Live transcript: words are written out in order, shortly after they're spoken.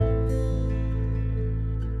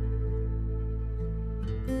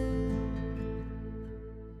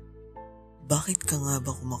Bakit ka nga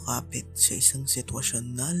ba kumakapit sa isang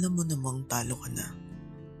sitwasyon na alam mo namang talo ka na?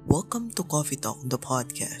 Welcome to Coffee Talk, the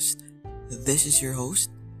podcast. This is your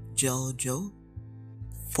host, Jojo.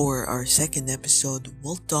 For our second episode,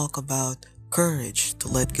 we'll talk about courage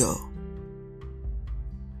to let go.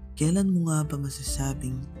 Kailan mo nga ba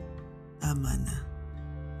masasabing tama na,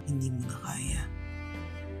 hindi mo na kaya?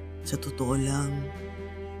 Sa totoo lang,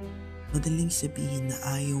 madaling sabihin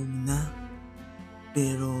na ayaw mo na,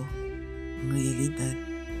 pero ang realidad,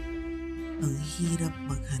 ang hirap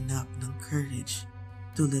maghanap ng courage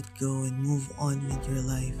to let go and move on with your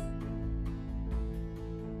life.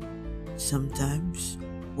 Sometimes,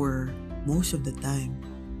 or most of the time,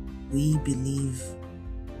 we believe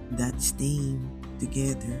that staying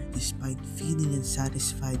together despite feeling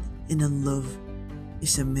unsatisfied and unloved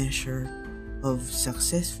is a measure of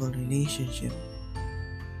successful relationship.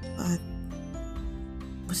 But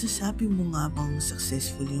masasabi mo nga bang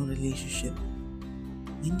successful yung relationship?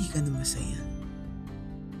 Hindi ka na masaya.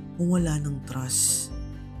 Kung wala ng trust,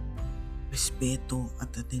 respeto at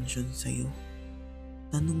atensyon sa'yo,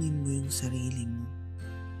 tanungin mo yung sarili mo.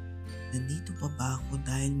 Nandito pa ba ako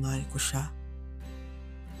dahil mahal ko siya?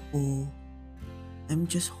 O I'm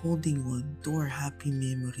just holding on to our happy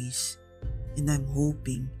memories and I'm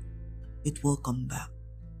hoping it will come back.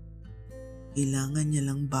 Kailangan niya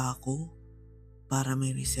lang ba ako para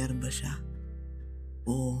may reserba siya?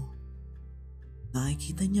 O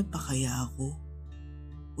nakikita niya pa kaya ako?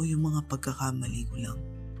 O yung mga pagkakamali ko lang?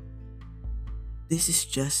 This is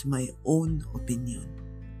just my own opinion.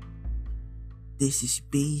 This is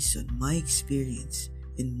based on my experience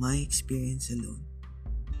and my experience alone.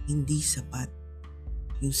 Hindi sapat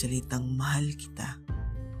yung salitang mahal kita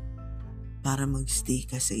para magstay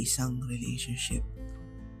ka sa isang relationship.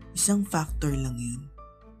 Isang factor lang yun.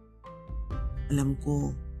 Alam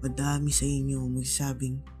ko, madami sa inyo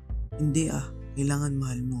magsasabing, hindi kailangan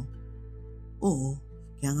mahal mo. Oo,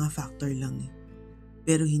 kaya nga factor lang eh.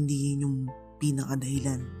 Pero hindi yun yung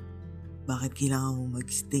pinakadahilan. Bakit kailangan mo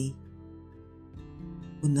magstay?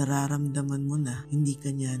 Kung nararamdaman mo na hindi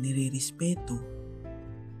ka niya nire-respeto,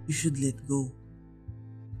 you should let go.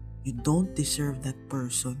 You don't deserve that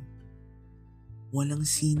person. Walang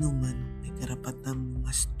sino man may karapatang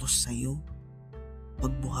mastos sa'yo.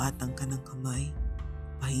 Pagbuhatan ka ng kamay,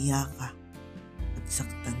 pahiya ka, at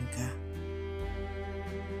saktan ka.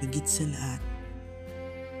 Higit sa lahat,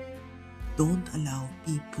 don't allow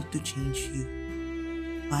people to change you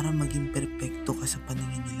para maging perpekto ka sa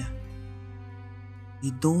paningin nila.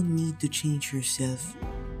 You don't need to change yourself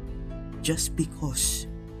just because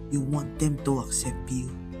you want them to accept you.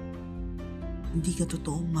 Hindi ka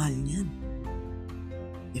totoong mahal niyan.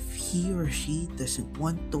 If he or she doesn't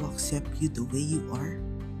want to accept you the way you are,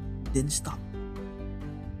 then stop.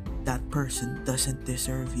 That person doesn't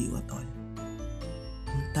deserve you at all.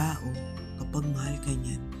 Ang tao, kapag mahal ka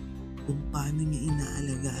niyan, kung paano niya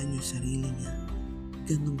inaalagaan yung sarili niya,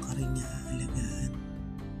 ganun ka rin niya aalagaan.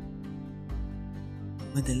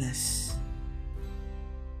 Madalas,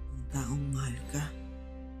 ang taong mahal ka,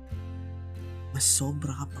 mas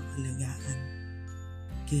sobra ka pang alagaan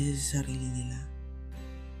kaysa sa sarili nila.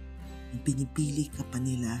 Pinipili ka pa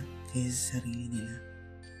nila kaysa sa sarili nila.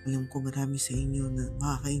 Alam ko marami sa inyo na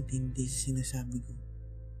makakaintindi sa sinasabi ko.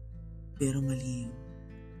 Pero mali yun.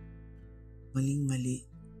 Maling-mali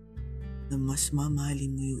na mas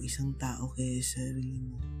mamahalin mo yung isang tao kaysa sa sarili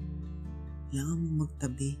mo. Kailangan mo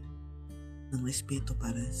magtabi ng respeto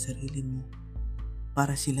para sa sarili mo.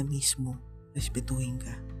 Para sila mismo respetuhin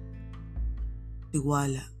ka.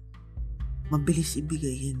 Tiwala. Mabilis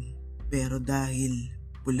ibigay yan eh. Pero dahil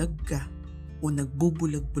bulag ka o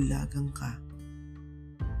nagbubulag-bulagan ka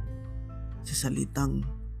sa salitang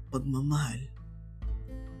pagmamahal,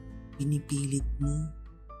 pinipilit mo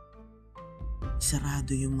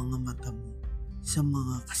isarado yung mga mata mo sa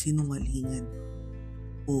mga kasinungalingan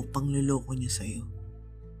o pangloloko niya sa'yo.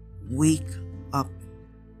 Wake up.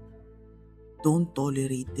 Don't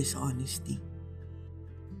tolerate dishonesty.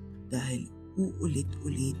 Dahil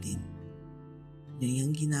uulit-ulitin niya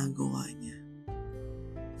yung ginagawa niya.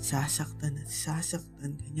 Sasaktan at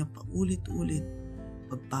sasaktan ka niya paulit-ulit.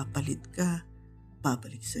 Pagpapalit ka,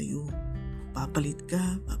 babalik sa'yo. Pagpapalit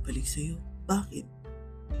ka, babalik sa'yo. Bakit?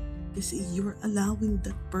 Kasi you're allowing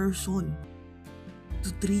that person to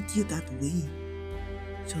treat you that way.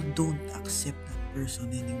 So don't accept that person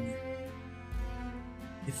anymore.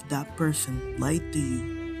 If that person lied to you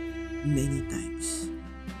many times,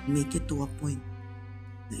 make it to a point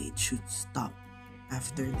na it should stop.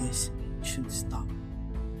 After this, it should stop.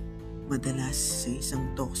 Madalas sa isang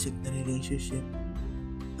toxic na relationship,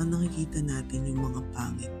 ang nakikita natin yung mga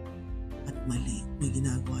pangit. at mali na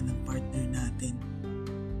ginagawa ng partner natin.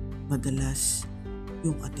 Madalas,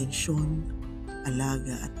 yung atensyon,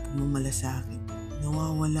 alaga at pagmamalasakit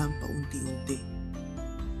nawawala ang paunti-unti.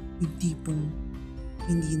 Yung tipong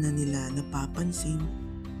hindi na nila napapansin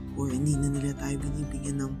or hindi na nila tayo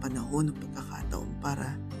binibigyan ng panahon o pagkakataon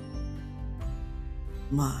para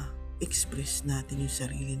ma-express natin yung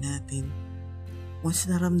sarili natin. Once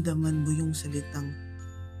naramdaman mo yung salitang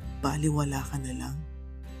baliwala ka na lang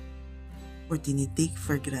or tinitake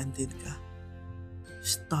for granted ka,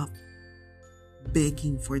 stop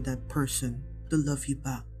begging for that person to love you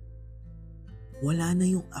back. Wala na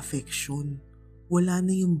yung affection, wala na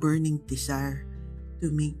yung burning desire to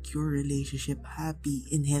make your relationship happy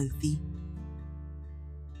and healthy.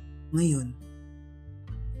 Ngayon,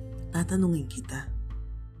 tatanungin kita,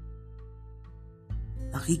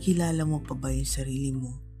 nakikilala mo pa ba yung sarili mo,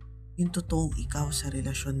 yung totoong ikaw sa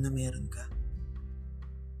relasyon na meron ka?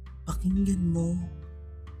 Pakinggan mo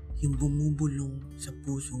yung bumubulong sa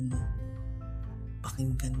puso mo.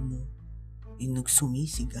 Pakinggan mo yung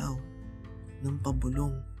nagsumisigaw ng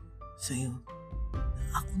pabulong sa'yo.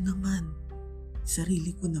 Ako naman,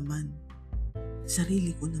 sarili ko naman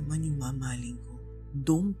yung mamahalin ko.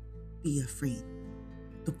 Don't be afraid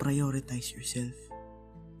to prioritize yourself.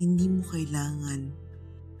 Hindi mo kailangan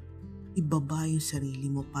ibaba yung sarili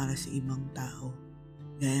mo para sa ibang tao.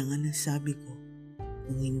 Gaya nga ng sabi ko,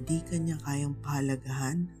 kung hindi ka niya kayang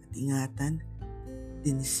pahalagahan at ingatan,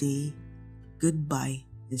 then say goodbye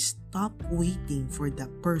and stop waiting for that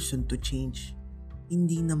person to change.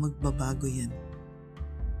 Hindi na magbabago yan.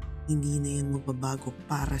 Hindi na yan magbabago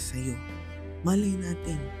para sa'yo. Malay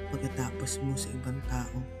natin pagkatapos mo sa ibang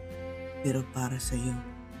tao. Pero para sa'yo,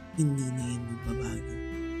 hindi na yan magbabago.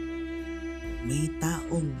 May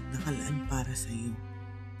taong nakalaan para sa'yo.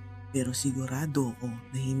 Pero sigurado ako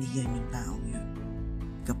na hindi yan yung taong yun.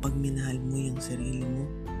 Kapag minahal mo yung sarili mo,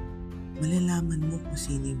 malalaman mo kung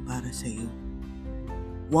sino yung para sa'yo.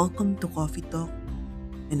 Welcome to Coffee Talk,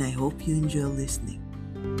 and I hope you enjoy listening.